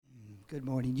Good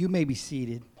morning. You may be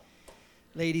seated.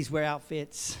 Ladies, wear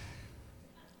outfits.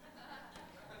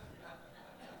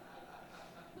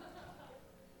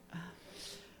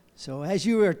 So as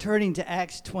you are turning to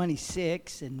Acts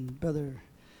 26, and Brother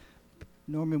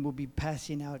Norman will be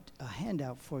passing out a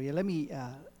handout for you, let me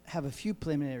have a few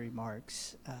preliminary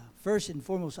remarks. First and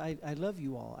foremost, I love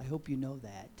you all. I hope you know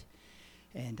that.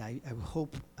 And I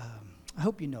hope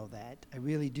you know that. I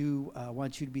really do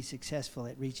want you to be successful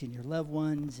at reaching your loved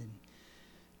ones and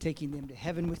taking them to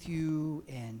heaven with you,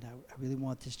 and I really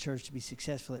want this church to be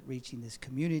successful at reaching this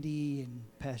community and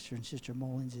Pastor and Sister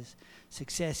Mullins'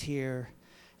 success here.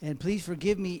 And please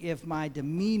forgive me if my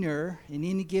demeanor in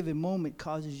any given moment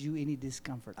causes you any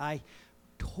discomfort. I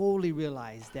totally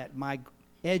realize that my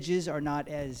edges are not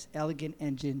as elegant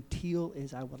and genteel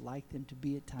as I would like them to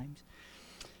be at times.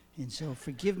 And so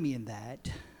forgive me in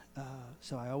that.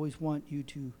 So I always want you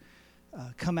to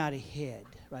come out ahead,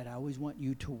 right? I always want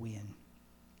you to win.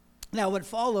 Now, what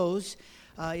follows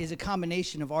is a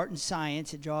combination of art and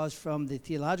science. It draws from the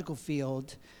theological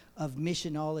field of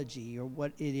missionology, or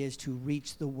what it is to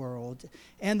reach the world,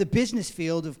 and the business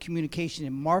field of communication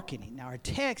and marketing. Now, our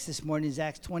text this morning is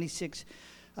Acts 26,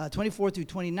 24 through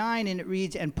 29, and it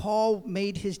reads, "And Paul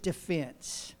made his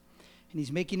defense." And he's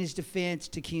making his defense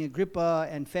to King Agrippa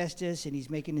and Festus, and he's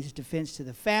making his defense to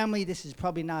the family. This is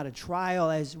probably not a trial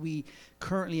as we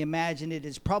currently imagine it.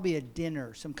 It's probably a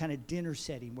dinner, some kind of dinner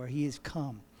setting where he has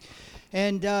come.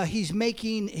 And he's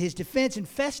making his defense, and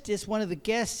Festus, one of the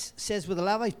guests, says with a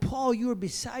loud voice, "Paul, you are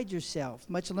beside yourself.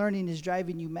 Much learning is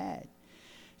driving you mad."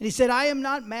 And he said, "I am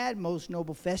not mad, most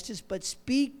noble Festus, but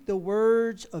speak the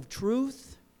words of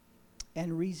truth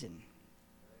and reason.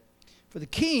 For the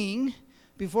king,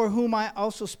 before whom I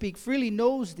also speak freely,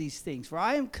 knows these things. For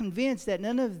I am convinced that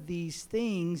none of these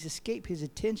things escape his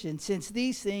attention, since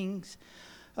these things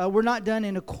were not done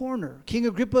in a corner. King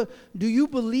Agrippa, do you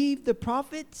believe the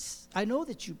prophets? I know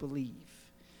that you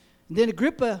believe." And then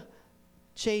Agrippa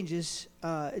changes.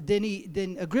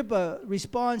 Then Agrippa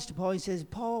responds to Paul. He says,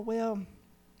 "Paul, well,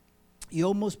 you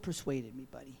almost persuaded me,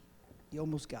 buddy. You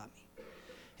almost got me."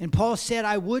 And Paul said,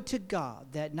 "I would to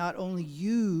God that not only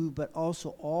you, but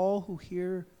also all who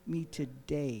hear me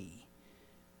today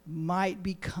might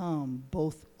become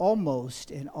both almost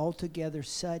and altogether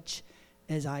such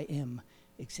as I am,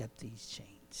 except these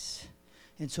chains."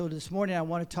 And so this morning I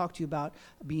want to talk to you about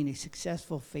being a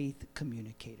successful faith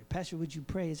communicator. Pastor, would you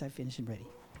pray as I finish and ready?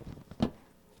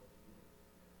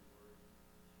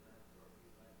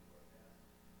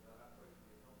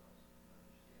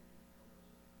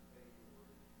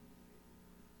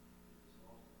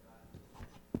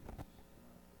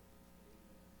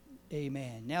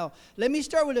 Amen. Now, let me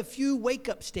start with a few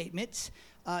wake-up statements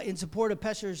in support of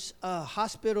Pastor's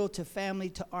hospital to family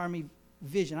to army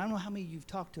vision. I don't know how many you've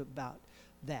talked to about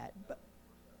that. But,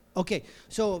 okay,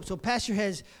 so Pastor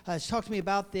has talked to me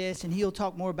about this, and he'll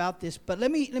talk more about this. But let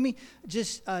me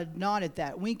just nod at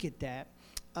that, wink at that.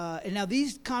 And now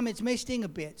these comments may sting a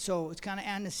bit, so it's kind of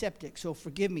antiseptic, so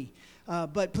forgive me.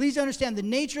 But please understand the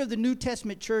nature of the New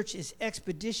Testament church is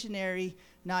expeditionary,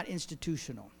 not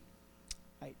institutional.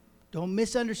 Don't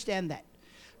misunderstand that,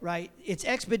 right? It's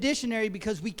expeditionary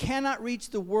because we cannot reach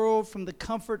the world from the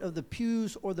comfort of the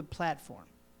pews or the platform.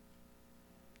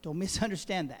 Don't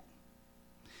misunderstand that,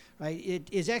 right? It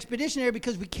is expeditionary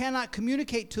because we cannot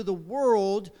communicate to the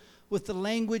world with the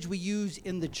language we use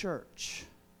in the church.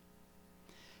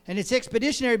 And it's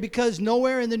expeditionary because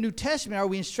nowhere in the New Testament are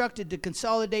we instructed to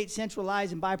consolidate,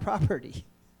 centralize, and buy property,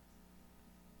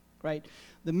 right?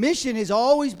 The mission has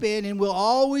always been and will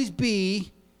always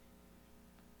be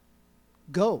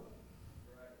go.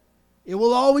 It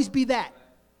will always be that.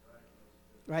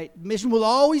 Right? Mission will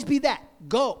always be that.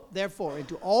 Go, therefore,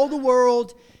 into all the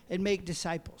world and make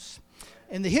disciples.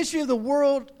 And the history of the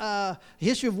world,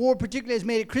 history of war particularly, has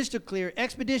made it crystal clear.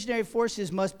 Expeditionary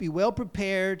forces must be well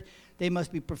prepared. They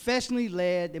must be professionally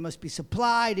led. They must be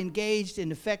supplied, engaged,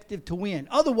 and effective to win.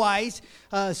 Otherwise,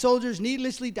 soldiers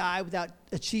needlessly die without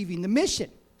achieving the mission.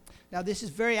 Now, this is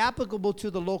very applicable to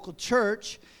the local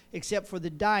church, except for the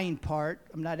dying part.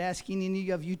 I'm not asking any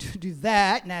of you to do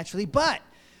that, naturally, but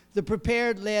the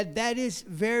prepared, led, that is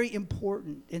very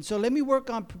important. And so let me work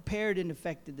on prepared and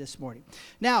effective this morning.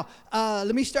 Now,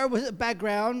 let me start with a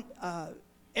background.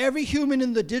 Every human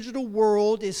in the digital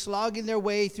world is slogging their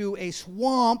way through a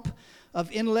swamp of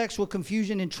intellectual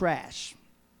confusion and trash.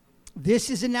 This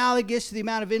is analogous to the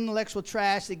amount of intellectual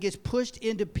trash that gets pushed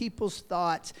into people's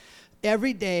thoughts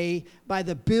every day by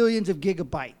the billions of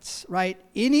gigabytes, right?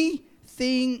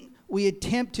 Anything we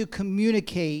attempt to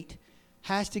communicate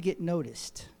has to get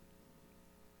noticed.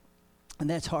 And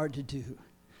that's hard to do,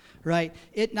 right?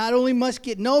 It not only must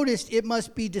get noticed, it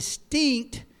must be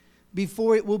distinct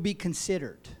before it will be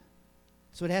considered.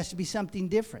 So it has to be something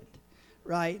different,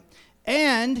 right?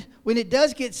 And when it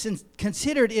does get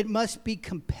considered, it must be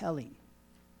compelling.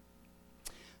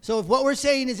 So if what we're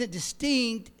saying isn't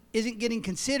distinct, isn't getting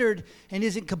considered, and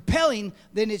isn't compelling,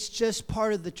 then it's just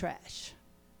part of the trash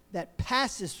that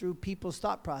passes through people's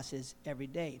thought process every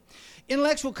day.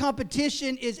 Intellectual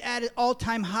competition is at an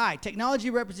all-time high. Technology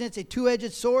represents a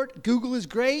two-edged sword. Google is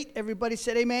great. Everybody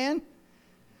said amen.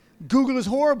 Google is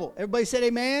horrible. Everybody said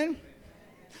amen.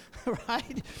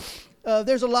 Right?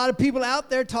 There's a lot of people out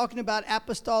there talking about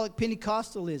apostolic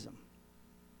Pentecostalism.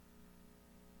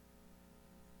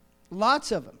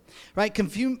 Lots of them, right?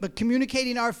 But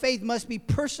communicating our faith must be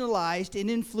personalized and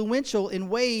influential in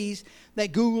ways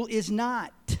that Google is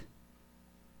not.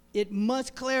 It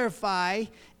must clarify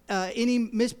any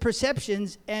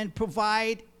misperceptions and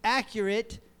provide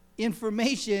accurate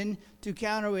information to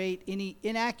counterweight any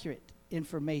inaccurate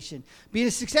information. Being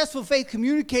a successful faith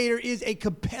communicator is a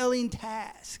compelling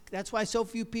task. That's why so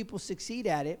few people succeed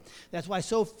at it. That's why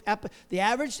the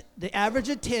average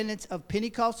attendance of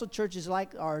Pentecostal churches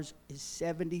like ours is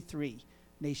 73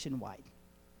 nationwide.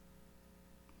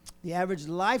 The average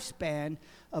lifespan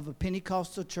of a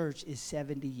Pentecostal church is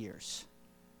 70 years.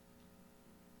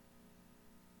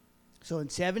 So in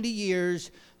 70 years,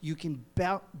 you can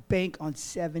bank on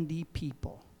 70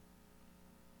 people.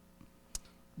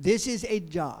 This is a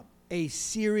job, a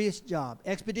serious job.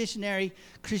 Expeditionary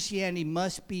Christianity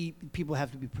must be, people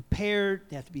have to be prepared,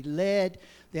 they have to be led,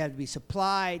 they have to be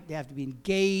supplied, they have to be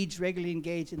engaged, regularly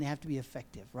engaged, and they have to be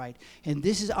effective, right? And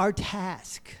this is our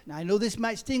task. Now, I know this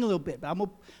might sting a little bit, but I'm going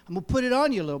to put it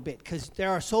on you a little bit because there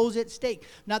are souls at stake,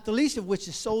 not the least of which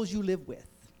is souls you live with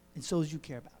and souls you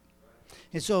care about.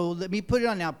 And so let me put it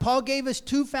on now. Paul gave us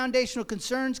two foundational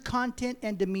concerns, content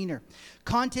and demeanor.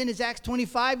 Content is Acts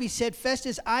 25. He said,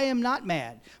 Festus, I am not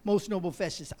mad, most noble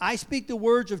Festus. I speak the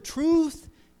words of truth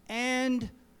and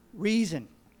reason.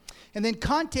 And then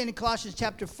content in Colossians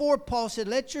chapter 4, Paul said,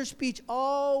 let your speech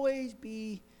always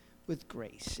be with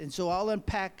grace. And so I'll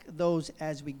unpack those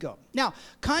as we go. Now,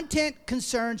 content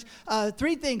concerns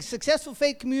three things. Successful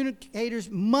faith communicators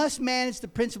must manage the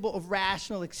principle of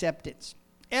rational acceptance.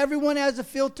 Everyone has a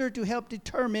filter to help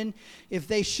determine if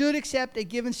they should accept a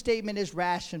given statement as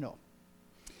rational.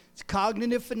 It's a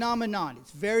cognitive phenomenon.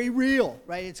 It's very real,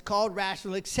 right? It's called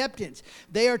rational acceptance.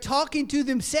 They are talking to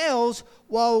themselves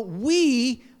while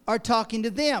we are talking to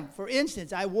them. For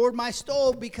instance, I wore my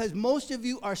stole because most of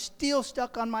you are still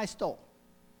stuck on my stole.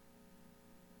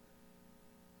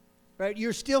 Right?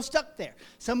 You're still stuck there.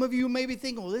 Some of you may be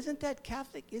thinking, well, isn't that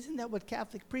Catholic? Isn't that what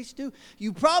Catholic priests do?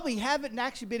 You probably haven't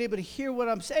actually been able to hear what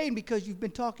I'm saying because you've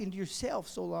been talking to yourself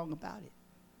so long about it.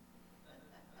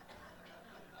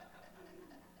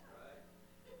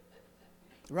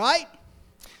 Right?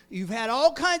 You've had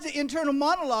all kinds of internal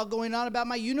monologue going on about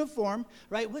my uniform,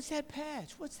 right? What's that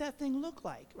patch? What's that thing look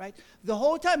like, right? The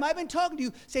whole time I've been talking to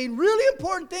you, saying really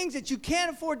important things that you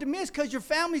can't afford to miss because your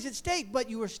family's at stake, but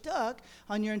you were stuck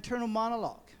on your internal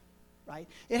monologue, right?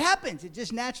 It happens. It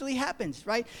just naturally happens,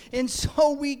 right? And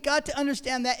so we got to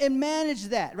understand that and manage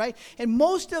that, right? And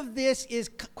most of this is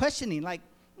questioning, like,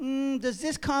 does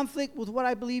this conflict with what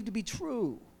I believe to be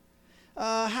true?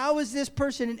 How is this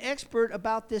person an expert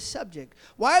about this subject?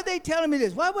 Why are they telling me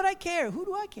this? Why would I care? Who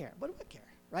do I care? What do I care?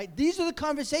 Right? These are the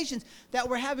conversations that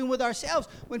we're having with ourselves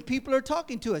when people are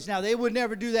talking to us. Now, they would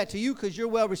never do that to you because you're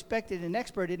well respected and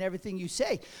expert in everything you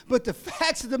say. But the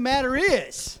facts of the matter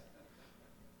is,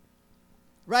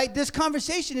 right, this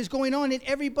conversation is going on in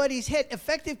everybody's head.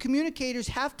 Effective communicators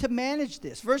have to manage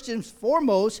this, first and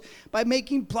foremost, by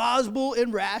making plausible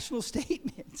and rational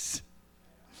statements.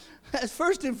 That's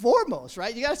first and foremost,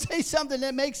 right? You got to say something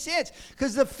that makes sense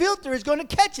because the filter is going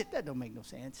to catch it. That don't make no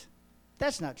sense.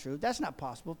 That's not true. That's not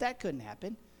possible. That couldn't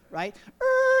happen, right?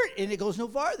 And it goes no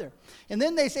farther. And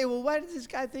then they say, well, why does this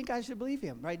guy think I should believe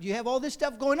him, right? You have all this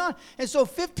stuff going on. And so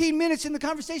 15 minutes in the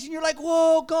conversation, you're like,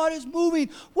 whoa, God is moving.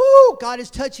 Woo, God is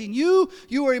touching you.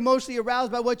 You are emotionally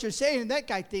aroused by what you're saying. And that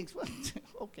guy thinks, well,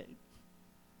 okay.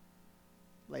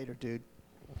 Later, dude.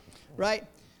 Right?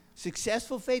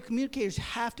 Successful faith communicators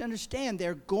have to understand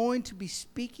they're going to be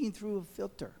speaking through a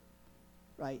filter,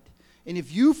 right? And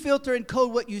if you filter and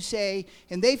code what you say,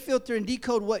 and they filter and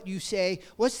decode what you say,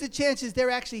 what's the chances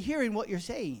they're actually hearing what you're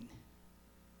saying?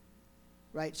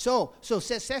 Right? So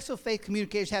successful faith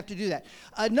communicators have to do that.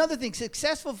 Another thing,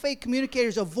 successful faith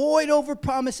communicators avoid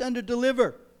overpromise,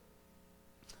 underdeliver.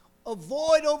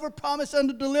 Avoid overpromise,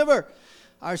 underdeliver.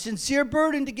 Our sincere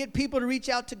burden to get people to reach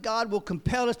out to God will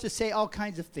compel us to say all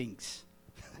kinds of things.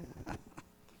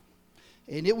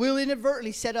 And it will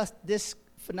inadvertently set us this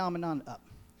phenomenon up.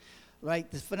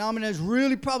 Right? This phenomenon is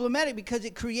really problematic because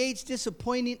it creates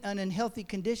disappointing and unhealthy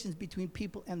conditions between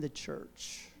people and the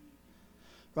church.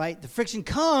 Right? The friction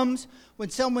comes when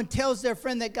someone tells their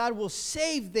friend that God will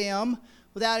save them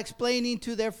without explaining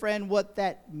to their friend what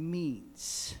that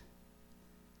means.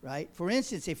 Right? For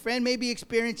instance, a friend may be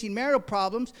experiencing marital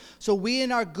problems, so we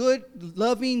in our good,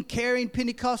 loving, caring,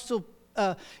 Pentecostal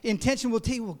intention will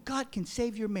tell you, well, God can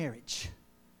save your marriage.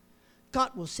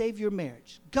 God will save your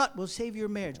marriage. God will save your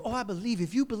marriage. Oh, I believe.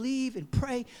 If you believe and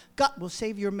pray, God will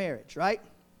save your marriage, right?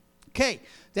 Okay,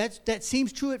 that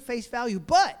seems true at face value.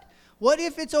 But what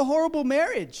if it's a horrible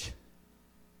marriage?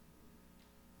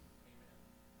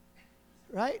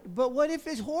 Right? But what if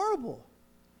it's horrible?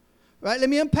 Right? Let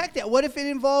me unpack that. What if it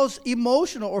involves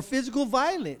emotional or physical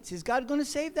violence? Is God going to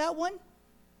save that one?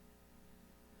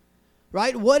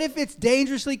 Right? What if it's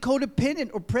dangerously codependent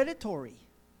or predatory?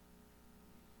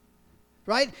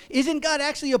 Right? Isn't God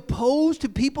actually opposed to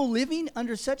people living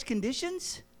under such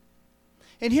conditions?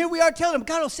 And here we are telling them,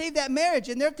 God will save that marriage.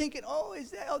 And they're thinking, oh,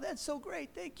 that's so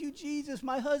great. Thank you, Jesus.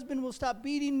 My husband will stop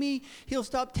beating me. He'll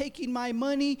stop taking my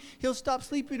money. He'll stop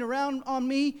sleeping around on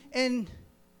me. And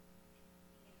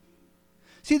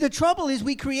see, the trouble is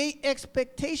we create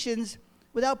expectations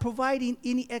without providing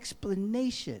any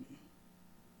explanation.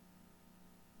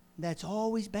 That's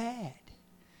always bad.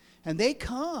 And they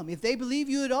come. If they believe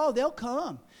you at all, they'll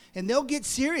come. And they'll get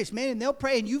serious, man, and they'll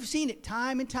pray. And you've seen it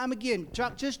time and time again.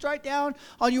 Just write down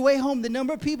on your way home the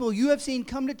number of people you have seen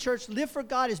come to church, live for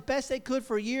God as best they could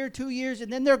for a year, 2 years,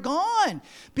 and then they're gone.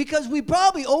 Because we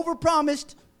probably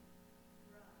overpromised.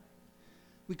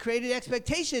 We created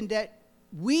expectation that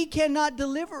we cannot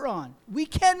deliver on. We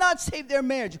cannot save their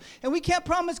marriage. And we can't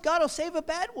promise God will save a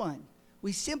bad one.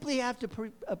 We simply have to,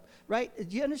 right?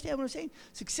 Do you understand what I'm saying?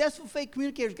 Successful faith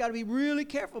communicators got to be really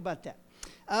careful about that.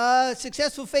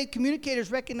 Successful faith communicators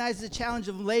recognize the challenge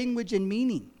of language and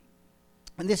meaning.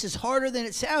 And this is harder than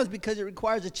it sounds because it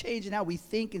requires a change in how we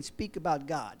think and speak about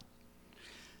God.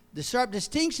 The sharp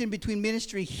distinction between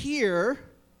ministry here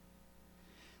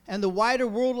and the wider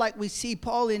world like we see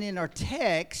Paul in our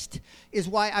text is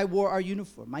why I wore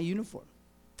my uniform.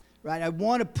 Right? I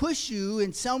want to push you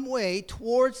in some way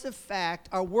towards the fact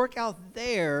our work out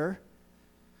there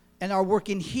and our work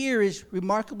in here is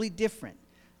remarkably different.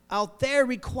 Out there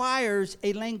requires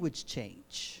a language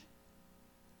change.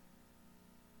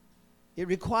 It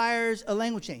requires a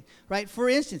language change. Right? For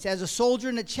instance, as a soldier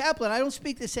and a chaplain, I don't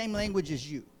speak the same language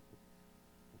as you.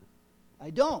 I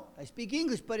don't. I speak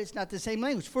English, but it's not the same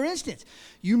language. For instance,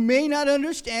 you may not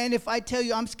understand if I tell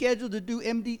you I'm scheduled to do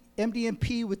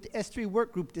MDMP with the S3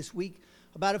 work group this week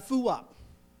about a FUOP.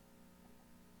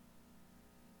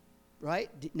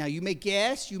 Right? Now, you may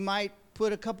guess, you might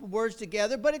put a couple words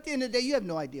together, but at the end of the day, you have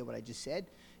no idea what I just said.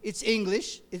 It's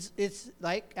English. It's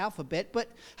like alphabet.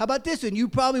 But how about this one? You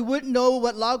probably wouldn't know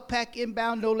what log pack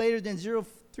inbound no later than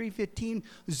 0315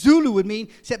 Zulu would mean,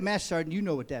 except Master Sergeant, you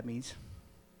know what that means.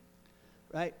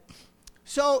 Right?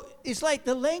 So it's like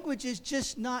the language is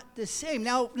just not the same.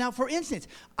 Now, for instance,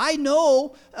 I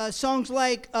know songs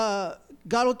like God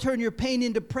Will Turn Your Pain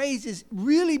into Praise is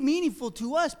really meaningful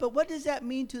to us, but what does that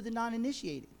mean to the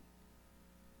non-initiated?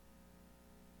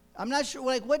 I'm not sure,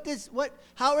 like,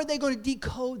 how are they going to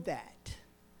decode that?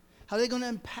 How are they going to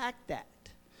unpack that?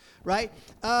 Right?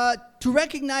 To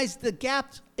recognize the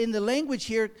gaps in the language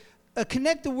here,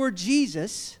 connect the word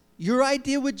Jesus, your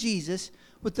idea with Jesus,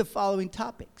 with the following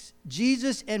topics: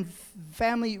 Jesus and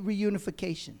family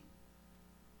reunification,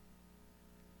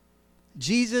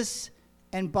 Jesus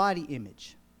and body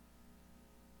image,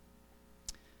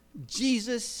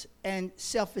 Jesus and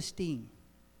self-esteem,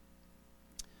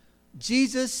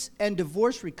 Jesus and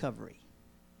divorce recovery,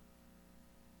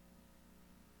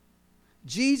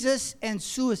 Jesus and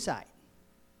suicide,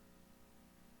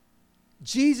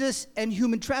 Jesus and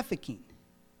human trafficking,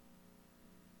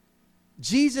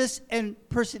 Jesus and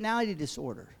personality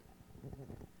disorder.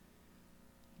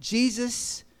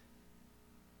 Jesus,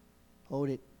 hold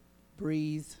it,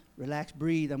 breathe, relax,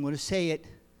 breathe. I'm going to say it.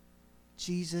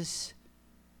 Jesus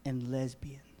and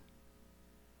lesbian.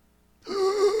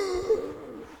 You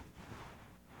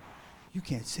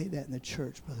can't say that in the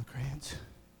church, Brother Krantz.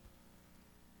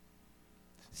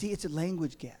 See, it's a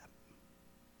language gap.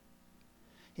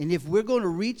 And if we're going to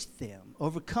reach them,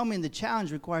 overcoming the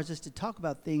challenge requires us to talk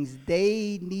about things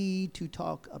they need to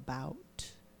talk about.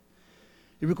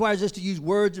 It requires us to use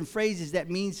words and phrases that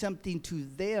mean something to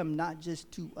them, not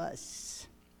just to us.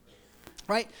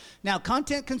 Right? Now,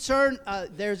 content concern,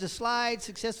 there's a slide.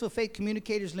 Successful faith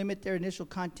communicators limit their initial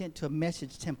content to a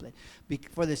message template.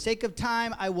 For the sake of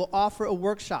time, I will offer a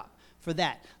workshop for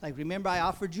that. Like, remember, I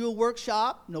offered you a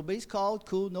workshop. Nobody's called.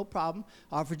 Cool, no problem.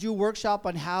 I offered you a workshop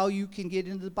on how you can get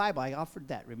into the Bible. I offered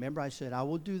that. Remember, I said, I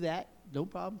will do that. No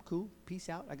problem. Cool. Peace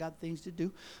out. I got things to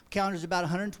do. Counter's about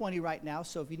 120 right now,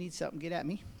 so if you need something, get at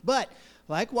me. But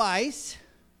likewise,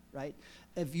 right,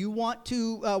 if you want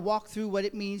to walk through what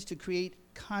it means to create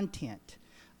content,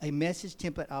 a message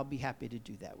template, I'll be happy to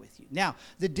do that with you. Now,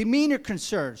 the demeanor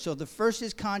concern. So the first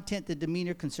is content, the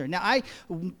demeanor concern. Now, I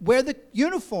wear the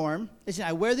uniform. Listen,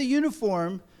 I wear the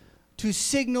uniform to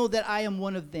signal that I am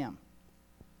one of them.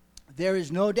 There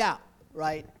is no doubt,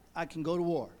 right? I can go to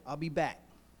war. I'll be back.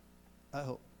 I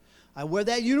hope. I wear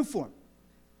that uniform.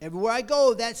 Everywhere I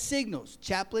go, that signals.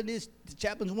 The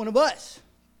chaplain's one of us.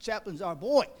 Chaplain's our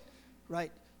boy, right?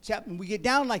 Chaplain, we get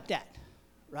down like that,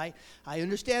 right? I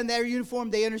understand their uniform.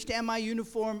 They understand my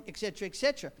uniform, etc.,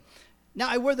 etc. Now,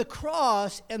 I wear the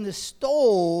cross and the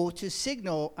stole to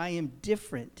signal I am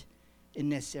different in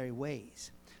necessary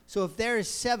ways. So if there is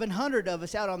 700 of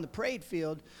us out on the parade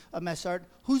field of Massart,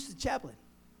 who's the chaplain?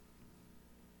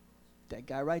 That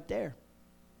guy right there.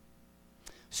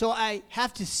 So I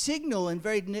have to signal in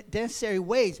very necessary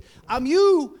ways. I'm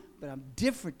you, but I'm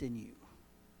different than you,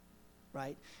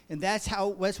 right? And that's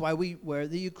why we wear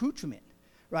the accoutrement,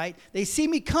 right? They see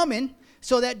me coming,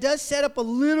 so that does set up a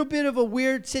little bit of a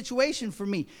weird situation for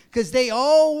me, because they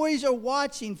always are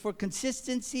watching for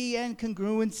consistency and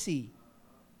congruency.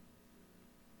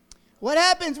 What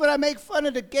happens when I make fun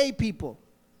of the gay people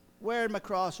wearing my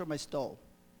cross or my stole?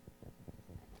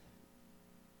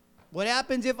 What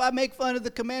happens if I make fun of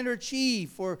the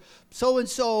commander-in-chief or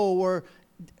so-and-so or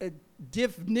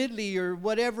Diff Nidley or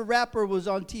whatever rapper was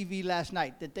on TV last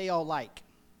night that they all like?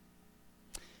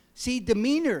 See,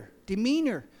 demeanor.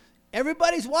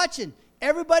 Everybody's watching.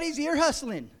 Everybody's ear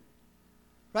hustling.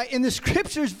 Right? And the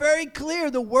scripture is very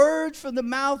clear. The words from the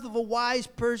mouth of a wise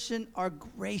person are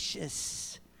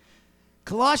gracious.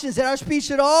 Colossians said our speech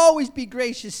should always be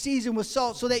gracious, seasoned with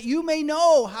salt, so that you may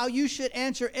know how you should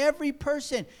answer every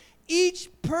person. Each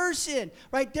person,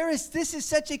 right? This is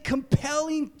such a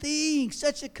compelling thing,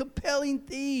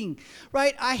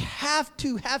 right? I have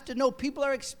to know people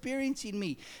are experiencing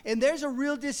me. And there's a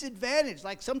real disadvantage.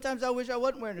 Like sometimes I wish I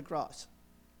wasn't wearing a cross,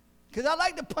 because I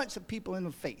like to punch some people in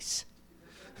the face.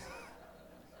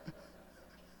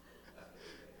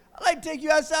 I like to take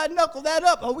you outside and knuckle that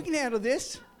up. Oh, we can handle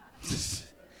this.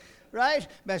 Right?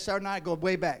 Master and I go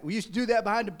way back. We used to do that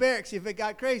behind the barracks if it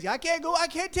got crazy. I can't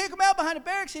take them out behind the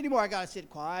barracks anymore. I got to sit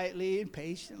quietly and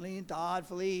patiently and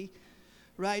thoughtfully.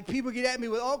 Right? People get at me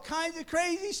with all kinds of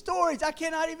crazy stories. I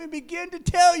cannot even begin to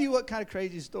tell you what kind of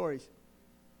crazy stories.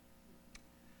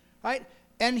 Right?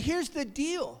 And here's the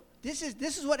deal. This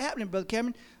is what happened, Brother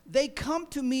Cameron. They come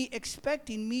to me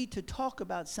expecting me to talk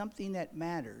about something that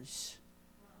matters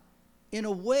in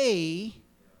a way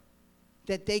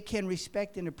that they can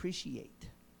respect and appreciate.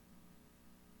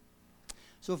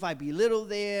 So if I belittle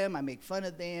them, I make fun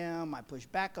of them, I push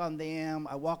back on them,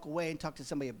 I walk away and talk to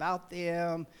somebody about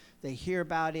them, they hear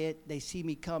about it, they see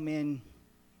me come in,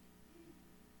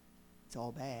 it's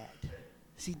all bad.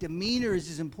 See, demeanor is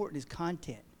as important as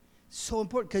content. It's so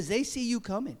important because they see you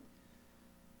coming.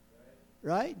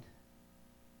 Right?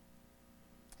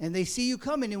 And they see you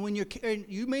coming, and when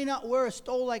you may not wear a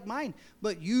stole like mine,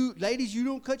 but you, ladies, you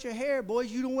don't cut your hair.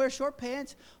 Boys, you don't wear short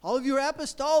pants. All of you are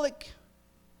apostolic,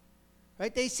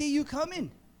 right? They see you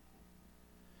coming.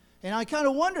 And I kind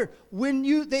of wonder, when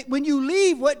you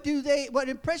leave, what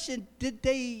impression did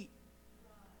they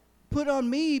put on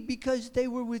me because they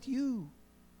were with you?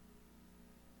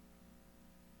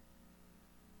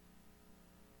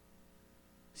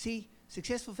 See?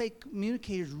 Successful faith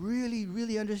communicators really,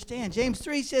 really understand. James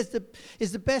 3 says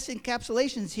is the best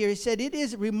encapsulations here. He said it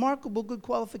is a remarkable good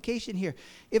qualification here.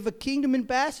 If a kingdom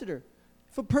ambassador,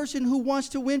 if a person who wants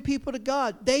to win people to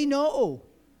God, they know,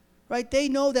 right? They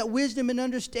know that wisdom and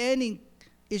understanding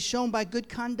is shown by good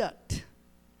conduct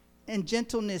and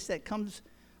gentleness that comes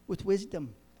with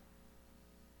wisdom.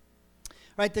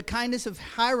 Right, the kindness of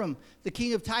Hiram, the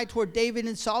king of Tyre, toward David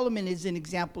and Solomon is an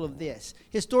example of this.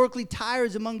 Historically, Tyre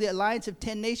is among the alliance of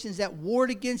 10 nations that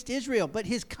warred against Israel, but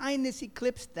his kindness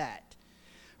eclipsed that.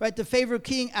 Right, the favor of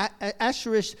King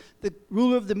Ahasuerus, the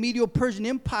ruler of the Medo-Persian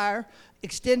Empire,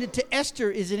 extended to Esther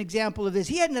is an example of this.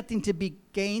 He had nothing to be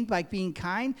gained by being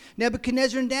kind.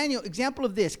 Nebuchadnezzar and Daniel, example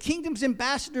of this. Kingdom's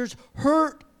ambassadors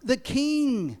hurt the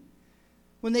king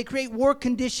when they create war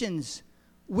conditions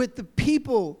with the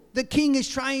people the king is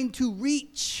trying to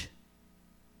reach.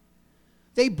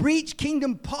 They breach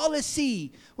kingdom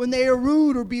policy when they are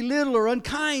rude or belittle or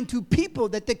unkind to people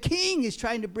that the king is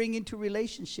trying to bring into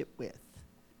relationship with.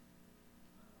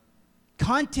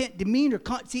 content, demeanor.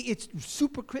 See, it's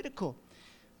super critical.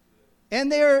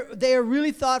 And they are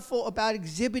really thoughtful about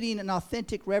exhibiting an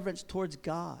authentic reverence towards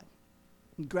God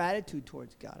and gratitude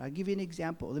towards God. I'll give you an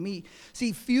example.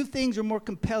 Few things are more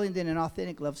compelling than an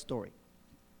authentic love story.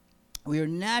 We are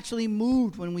naturally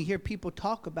moved when we hear people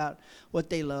talk about what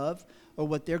they love or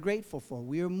what they're grateful for.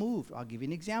 We are moved. I'll give you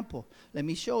an example. Let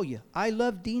me show you. I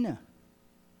love Dina.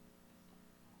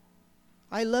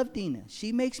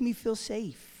 She makes me feel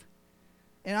safe.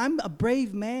 And I'm a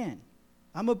brave man.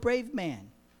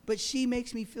 But she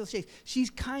makes me feel safe. She's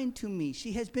kind to me.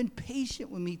 She has been patient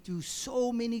with me through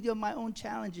so many of my own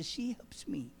challenges. She helps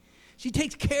me. She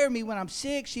takes care of me when I'm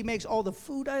sick. She makes all the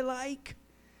food I like.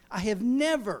 I have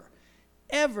never,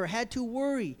 ever had to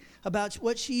worry about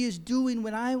what she is doing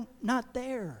when I'm not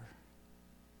there.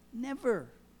 Never.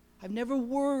 I've never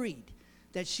worried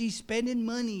that she's spending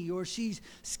money or she's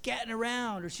scatting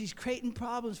around or she's creating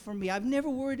problems for me. I've never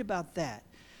worried about that,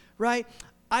 right?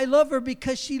 I love her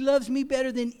because she loves me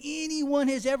better than anyone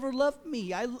has ever loved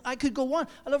me. I could go on.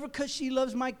 I love her because she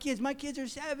loves my kids. My kids are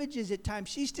savages at times.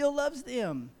 She still loves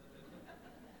them.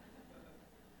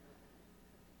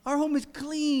 Our home is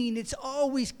clean. It's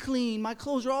always clean. My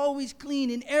clothes are always clean.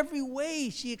 In every way,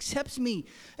 she accepts me.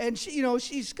 And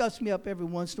she scuffs me up every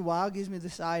once in a while, gives me the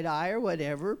side eye or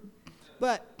whatever.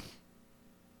 But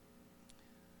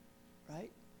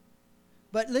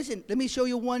listen, let me show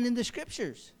you one in the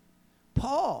scriptures.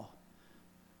 Paul,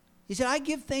 he said, I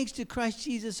give thanks to Christ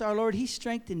Jesus our Lord. He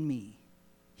strengthened me.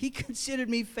 He considered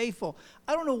me faithful.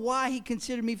 I don't know why he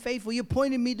considered me faithful. He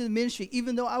appointed me to the ministry,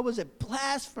 even though I was a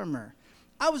blasphemer.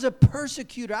 I was a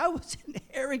persecutor. I was an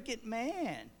arrogant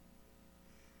man.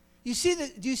 Do you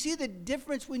see the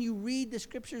difference when you read the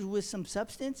scriptures with some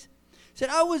substance? He said,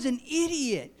 I was an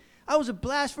idiot. I was a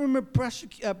blasphemer,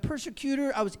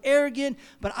 persecutor. I was arrogant,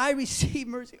 but I received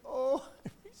mercy. Oh, I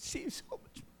received so much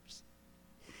mercy.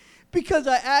 Because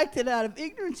I acted out of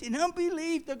ignorance and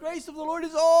unbelief, the grace of the Lord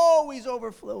is always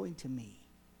overflowing to me.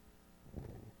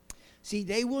 See,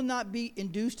 they will not be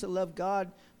induced to love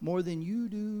God more than you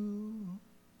do.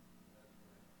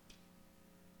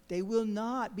 They will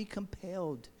not be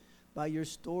compelled by your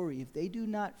story if they do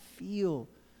not feel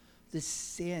the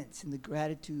sense and the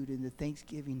gratitude and the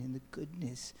thanksgiving and the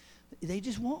goodness. They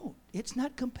just won't. It's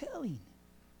not compelling.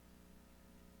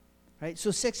 Right?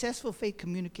 So successful faith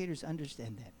communicators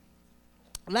understand that.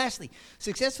 Lastly,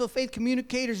 successful faith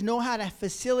communicators know how to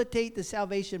facilitate the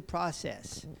salvation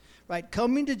process. Right?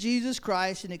 Coming to Jesus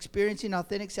Christ and experiencing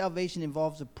authentic salvation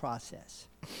involves a process.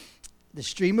 The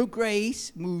stream of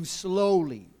grace moves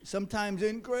slowly, sometimes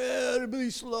incredibly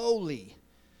slowly,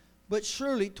 but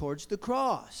surely towards the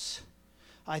cross.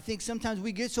 I think sometimes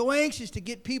we get so anxious to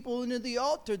get people into the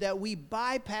altar that we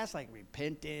bypass like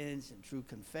repentance and true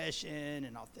confession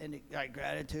and authentic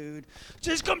gratitude.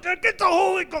 Just come to get the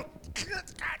Holy Ghost.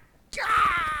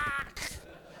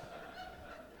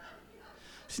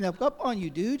 Snuck up on you,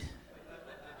 dude.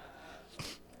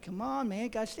 Come on, man.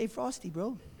 Gotta stay frosty,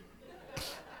 bro.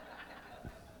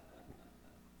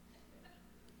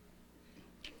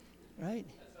 Right?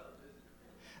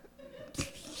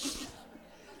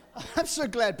 I'm so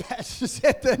glad Pastor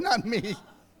said that, not me.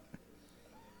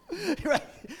 Right?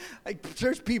 Like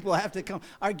church people have to come.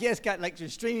 Our guests got like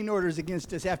restraining orders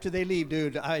against us after they leave,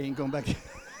 dude. I ain't going back.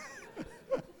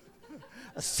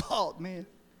 Assault, man.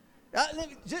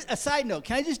 Just a side note.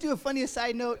 Can I just do a funny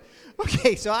aside note?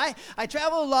 Okay, so I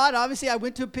travel a lot. Obviously, I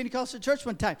went to a Pentecostal church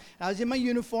one time. I was in my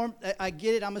uniform. I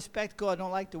get it. I'm a spectacle. I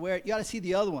don't like to wear it. You got to see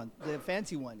the other one, the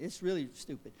fancy one. It's really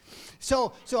stupid.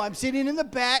 So I'm sitting in the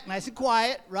back, nice and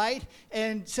quiet, right?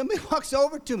 And somebody walks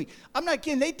over to me. I'm not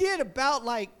kidding. They did about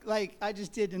like I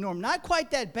just did the norm. Not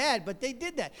quite that bad, but they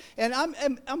did that. And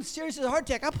I'm serious as a heart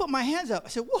attack. I put my hands up. I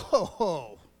said,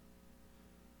 whoa.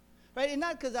 Right? And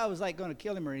not because I was like going to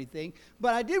kill him or anything,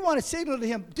 but I did want to signal to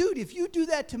him, dude, if you do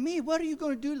that to me, what are you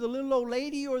going to do to the little old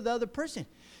lady or the other person?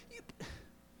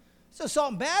 It's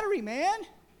assault and battery, man.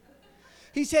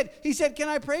 He said, can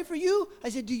I pray for you? I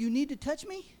said, do you need to touch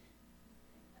me?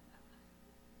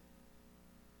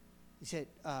 He said,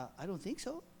 I don't think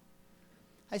so.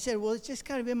 I said, well, it's just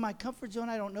kind of in my comfort zone.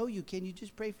 I don't know you. Can you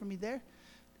just pray for me there?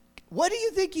 What do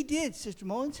you think he did, Sister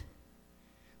Mullins?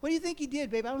 What do you think he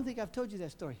did, babe? I don't think I've told you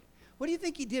that story. What do you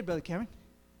think he did, Brother Cameron?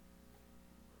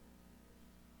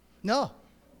 No.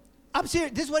 I'm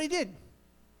serious. This is what he did.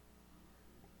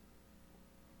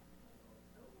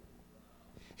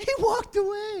 He walked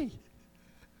away.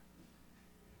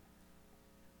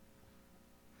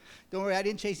 Don't worry, I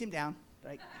didn't chase him down.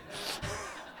 Right?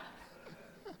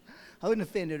 I wasn't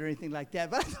offended or anything like that,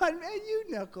 but I thought, man, you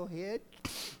knucklehead.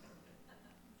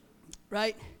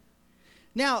 Right?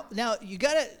 Now, you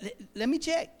got to, let me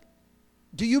check.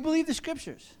 Do you believe the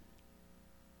scriptures?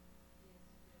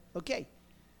 Okay.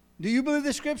 Do you believe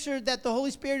the scripture that the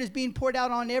Holy Spirit is being poured out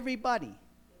on everybody?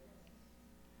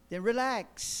 Then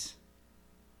relax.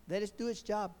 Let it do its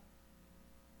job.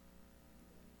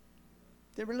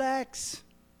 Then relax.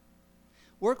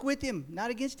 Work with him,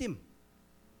 not against him.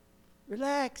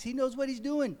 Relax. He knows what he's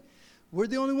doing. We're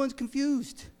the only ones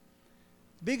confused.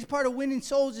 The biggest part of winning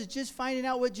souls is just finding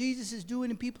out what Jesus is doing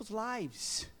in people's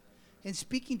lives and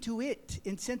speaking to it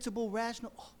in sensible,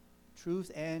 rational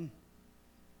truth and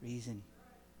reason.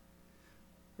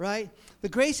 Right? The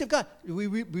grace of God. We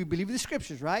believe the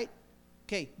scriptures, right?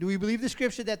 Okay. Do we believe the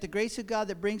scripture that the grace of God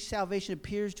that brings salvation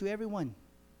appears to everyone?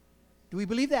 Do we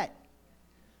believe that?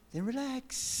 Then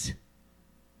relax.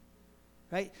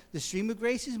 Right? The stream of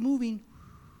grace is moving.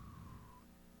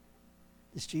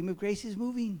 The stream of grace is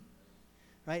moving.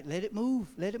 Right? Let it move.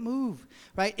 Let it move.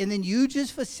 Right? And then you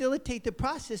just facilitate the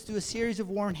process through a series of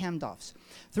warm handoffs.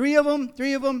 Three of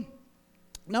them.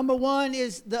 Number one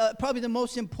is probably the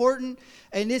most important,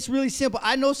 and it's really simple.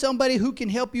 I know somebody who can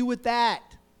help you with that.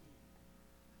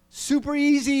 Super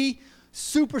easy,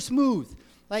 super smooth.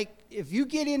 Like, if you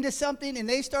get into something and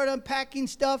they start unpacking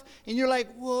stuff and you're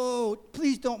like, whoa,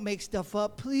 please don't make stuff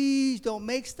up. Please don't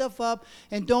make stuff up,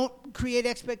 and don't create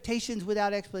expectations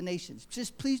without explanations.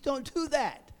 Just please don't do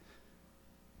that.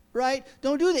 Right?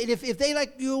 Don't do that. If they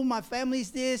like, my family's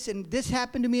this, and this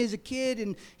happened to me as a kid,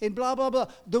 and blah, blah, blah.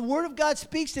 The Word of God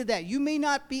speaks to that. You may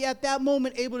not be at that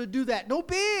moment able to do that. No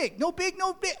big.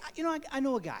 I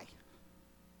know a guy.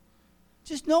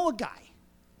 Just know a guy.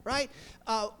 Right?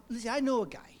 Listen, I know a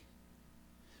guy.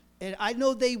 And I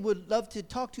know they would love to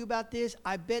talk to you about this.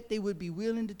 I bet they would be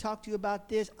willing to talk to you about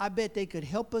this. I bet they could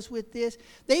help us with this.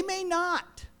 They may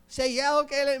not say, yeah,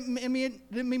 okay, let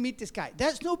me meet this guy.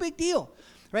 That's no big deal.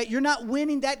 Right? You're not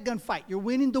winning that gunfight. You're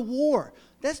winning the war.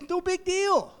 That's no big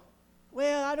deal.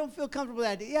 Well, I don't feel comfortable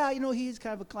with that. Yeah, he's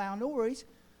kind of a clown. No worries.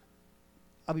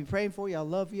 I'll be praying for you. I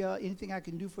love you. Anything I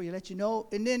can do for you, let you know.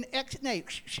 And then exit,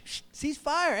 cease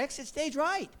fire. Exit stage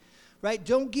right. Right?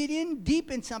 Don't get in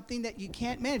deep in something that you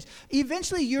can't manage.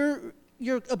 Eventually, your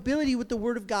ability with the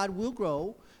Word of God will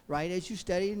grow. Right? As you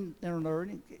study and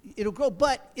learn, it'll grow.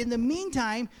 But in the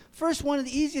meantime, first, one of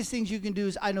the easiest things you can do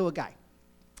is, I know a guy.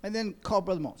 And then call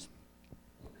Brother Mons.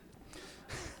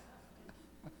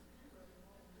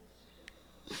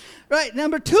 Right,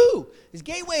 number 2 is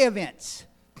gateway events.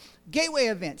 Gateway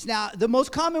events. Now, the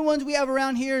most common ones we have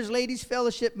around here is ladies'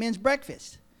 fellowship, men's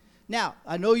breakfast. Now,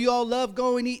 I know you all love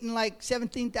going eating like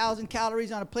 17,000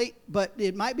 calories on a plate, but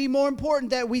it might be more important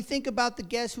that we think about the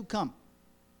guests who come.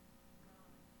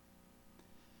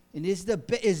 And is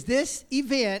this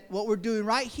event, what we're doing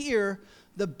right here,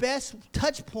 the best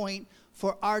touch point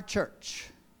for our church?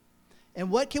 And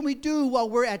what can we do while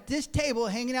we're at this table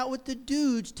hanging out with the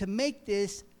dudes to make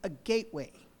this a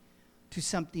gateway to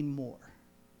something more?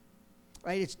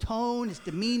 Right? It's tone, it's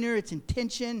demeanor, it's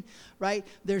intention, right?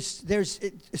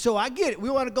 So I get it.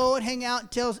 We want to go and hang out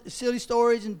and tell silly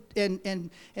stories and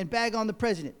bag on the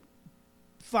president.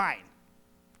 Fine.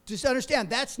 Just understand,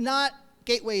 that's not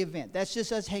gateway event. That's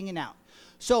just us hanging out.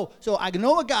 So I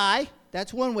know a guy.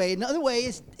 That's one way. Another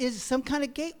way is some kind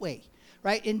of gateway,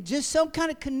 right? And just some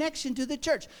kind of connection to the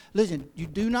church. Listen, you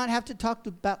do not have to talk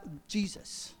about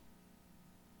Jesus,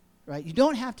 right? You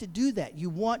don't have to do that. You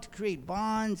want to create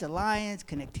bonds, alliance,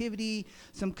 connectivity,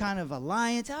 some kind of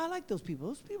alliance. I like those people.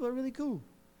 Those people are really cool.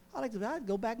 I'd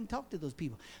go back and talk to those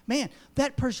people. Man,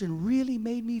 that person really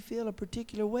made me feel a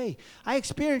particular way. I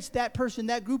experienced that person,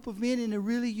 that group of men in a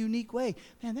really unique way.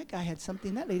 Man, that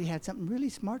lady had something really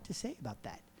smart to say about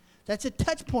that. That's a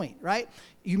touch point, right?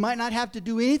 You might not have to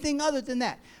do anything other than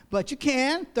that. But you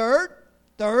can. Third,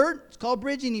 it's called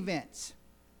bridging events.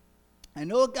 I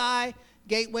know a guy,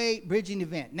 gateway, bridging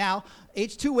event. Now,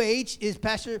 H2H is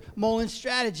Pastor Mullen's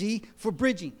strategy for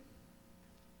bridging.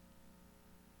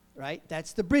 Right?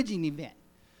 That's the bridging event.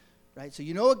 Right? So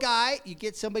you know a guy, you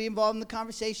get somebody involved in the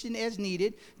conversation as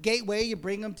needed. Gateway, you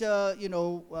bring them to,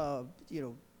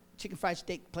 chicken fried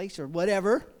steak place or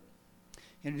whatever.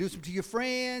 Introduce them to your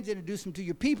friends, introduce them to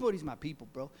your people. These are my people,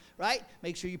 bro. Right?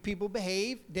 Make sure your people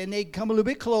behave. Then they come a little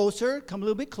bit closer.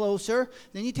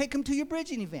 Then you take them to your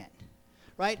bridging event.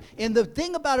 Right? And the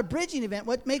thing about a bridging event,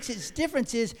 what makes its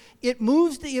difference is it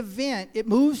moves the event, it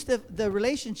moves the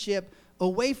relationship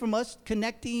away from us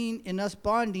connecting and us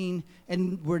bonding,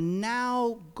 and we're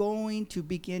now going to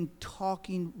begin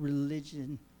talking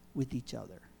religion with each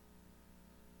other.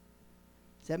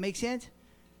 Does that make sense?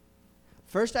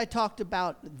 First, I talked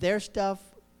about their stuff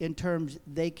in terms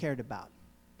they cared about.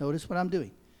 Notice what I'm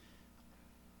doing.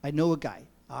 I know a guy.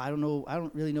 I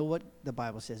don't really know what the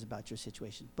Bible says about your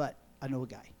situation, but I know a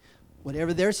guy.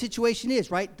 Whatever their situation is,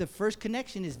 right? The first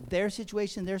connection is their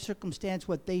situation, their circumstance,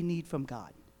 what they need from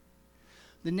God.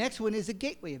 The next one is a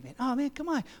gateway event. Oh, man, come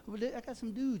on. I got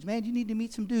some dudes, man. You need to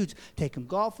meet some dudes. Take them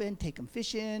golfing, take them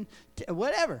fishing,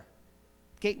 whatever.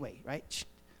 Gateway, right?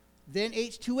 Then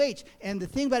H2H. And the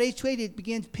thing about H2H, it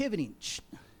begins pivoting.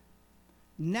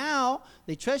 Now,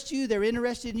 they trust you, they're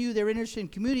interested in you, they're interested in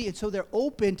community, and so they're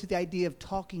open to the idea of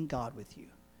talking God with you.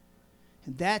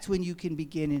 And that's when you can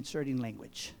begin inserting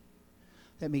language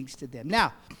that means to them.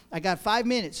 Now, I got 5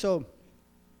 minutes, so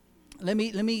let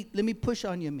me push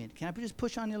on you a minute. Can I just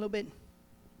push on you a little bit?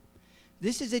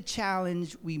 This is a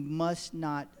challenge we must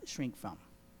not shrink from.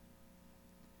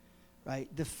 Right?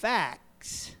 The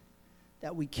facts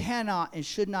that we cannot and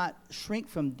should not shrink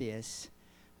from this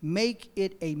make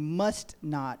it a must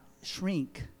not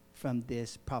shrink from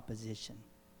this proposition.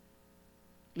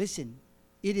 Listen,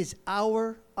 it is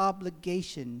our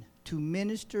obligation to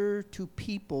minister to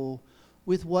people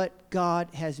with what God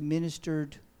has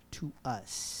ministered to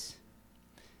us.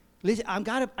 Listen, I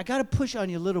gotta push on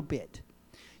you a little bit.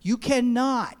 You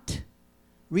cannot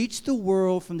reach the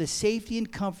world from the safety and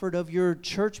comfort of your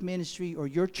church ministry or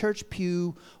your church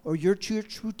pew or your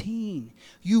church routine.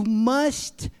 You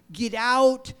must get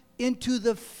out into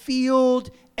the field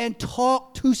and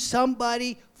talk to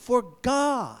somebody for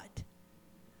God.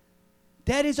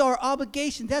 That is our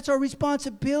obligation. That's our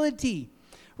responsibility,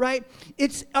 right?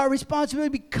 It's our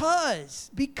responsibility because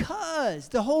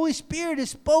the Holy Spirit is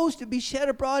supposed to be shed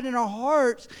abroad in our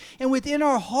hearts, and within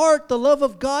our heart, the love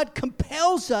of God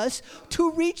compels us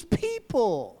to reach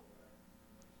people.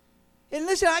 And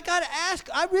listen, I got to ask,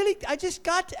 I just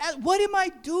got to ask, what am I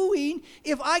doing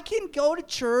if I can go to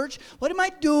church? What am I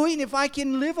doing if I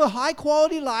can live a high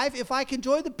quality life, if I can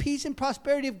enjoy the peace and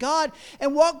prosperity of God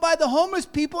and walk by the homeless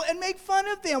people and make fun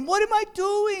of them? What am I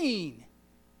doing?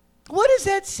 What does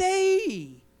that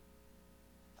say?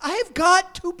 I have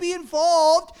got to be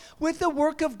involved with the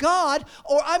work of God,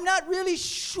 or I'm not really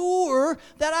sure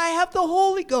that I have the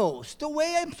Holy Ghost the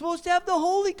way I'm supposed to have the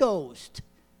Holy Ghost.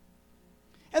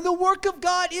 And the work of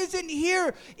God isn't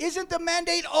the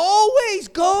mandate always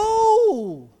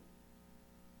go.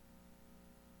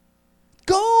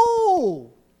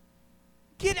 Go.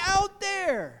 Get out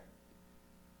there.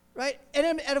 Right?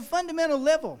 And at a fundamental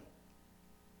level,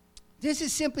 this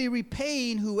is simply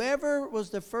repaying whoever was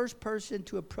the first person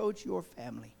to approach your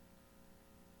family.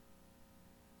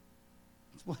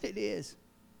 That's what it is.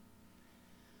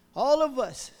 All of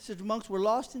us, Sister Monks, were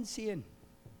lost in sin.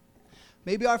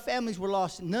 Maybe our families were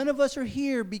lost. None of us are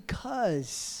here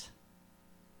because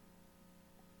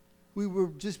we were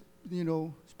just,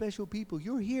 special people.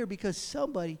 You're here because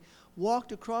somebody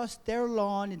walked across their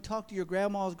lawn and talked to your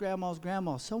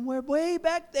grandma. Somewhere way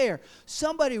back there,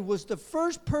 somebody was the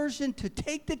first person to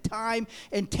take the time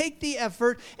and take the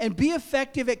effort and be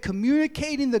effective at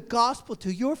communicating the gospel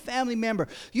to your family member.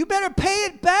 You better pay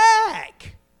it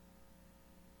back.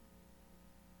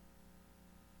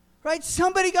 Right?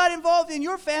 Somebody got involved in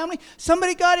your family.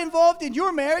 Somebody got involved in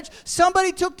your marriage.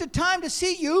 Somebody took the time to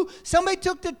see you. Somebody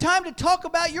took the time to talk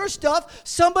about your stuff.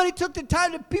 Somebody took the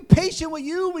time to be patient with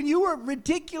you when you were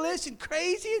ridiculous and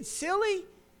crazy and silly.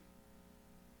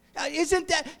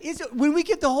 When we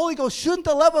get the Holy Ghost, shouldn't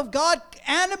the love of God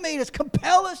animate us,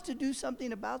 compel us to do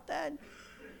something about that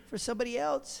for somebody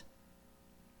else?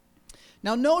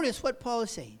 Now notice what Paul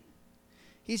is saying.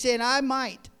 He's saying, I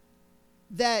might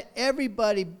that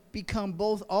everybody become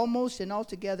both almost and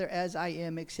altogether as I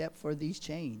am, except for these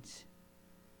chains.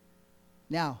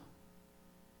 Now,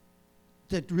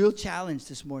 the real challenge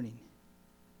this morning.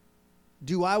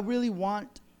 Do I really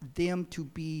want them to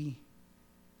be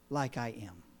like I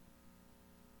am?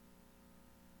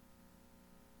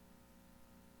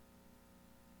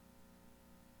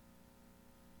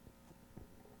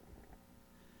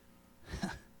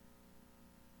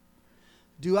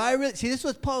 Do I really? See, this is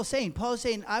what Paul's saying. Paul's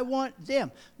saying, I want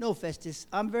them. No, Festus,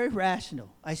 I'm very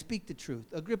rational. I speak the truth.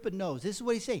 Agrippa knows. This is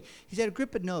what he's saying. He said,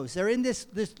 Agrippa knows. They're in this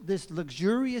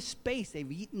luxurious space.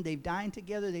 They've eaten, they've dined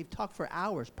together, they've talked for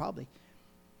hours probably.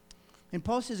 And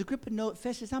Paul says, Agrippa knows.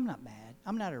 Festus, I'm not mad.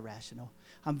 I'm not irrational.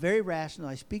 I'm very rational.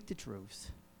 I speak the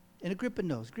truth. And Agrippa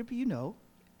knows. Agrippa, you know.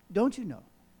 Don't you know?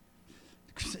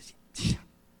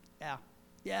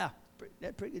 Yeah.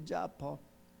 Pretty good job, Paul.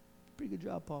 Pretty good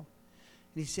job, Paul.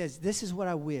 And he says, this is what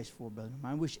I wish for, brother.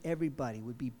 I wish everybody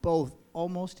would be both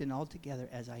almost and altogether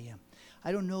as I am.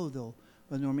 I don't know, though,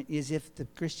 Brother Norman, is if the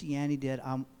Christianity that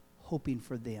I'm hoping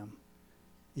for them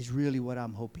is really what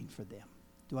I'm hoping for them.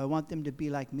 Do I want them to be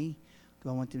like me? Do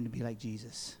I want them to be like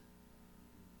Jesus?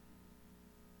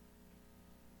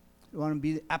 Do I want them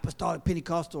to be apostolic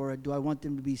Pentecostal, or do I want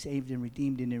them to be saved and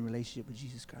redeemed and in relationship with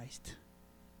Jesus Christ?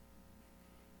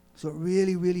 So it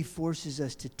really, really forces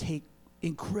us to take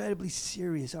incredibly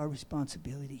serious our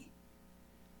responsibility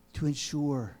to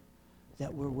ensure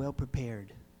that we're well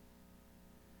prepared,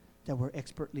 that we're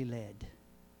expertly led,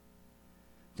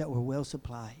 that we're well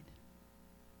supplied,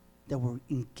 that we're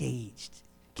engaged.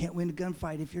 Can't win a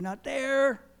gunfight if you're not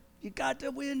there. You got to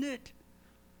win it.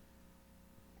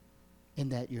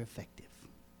 And that you're effective.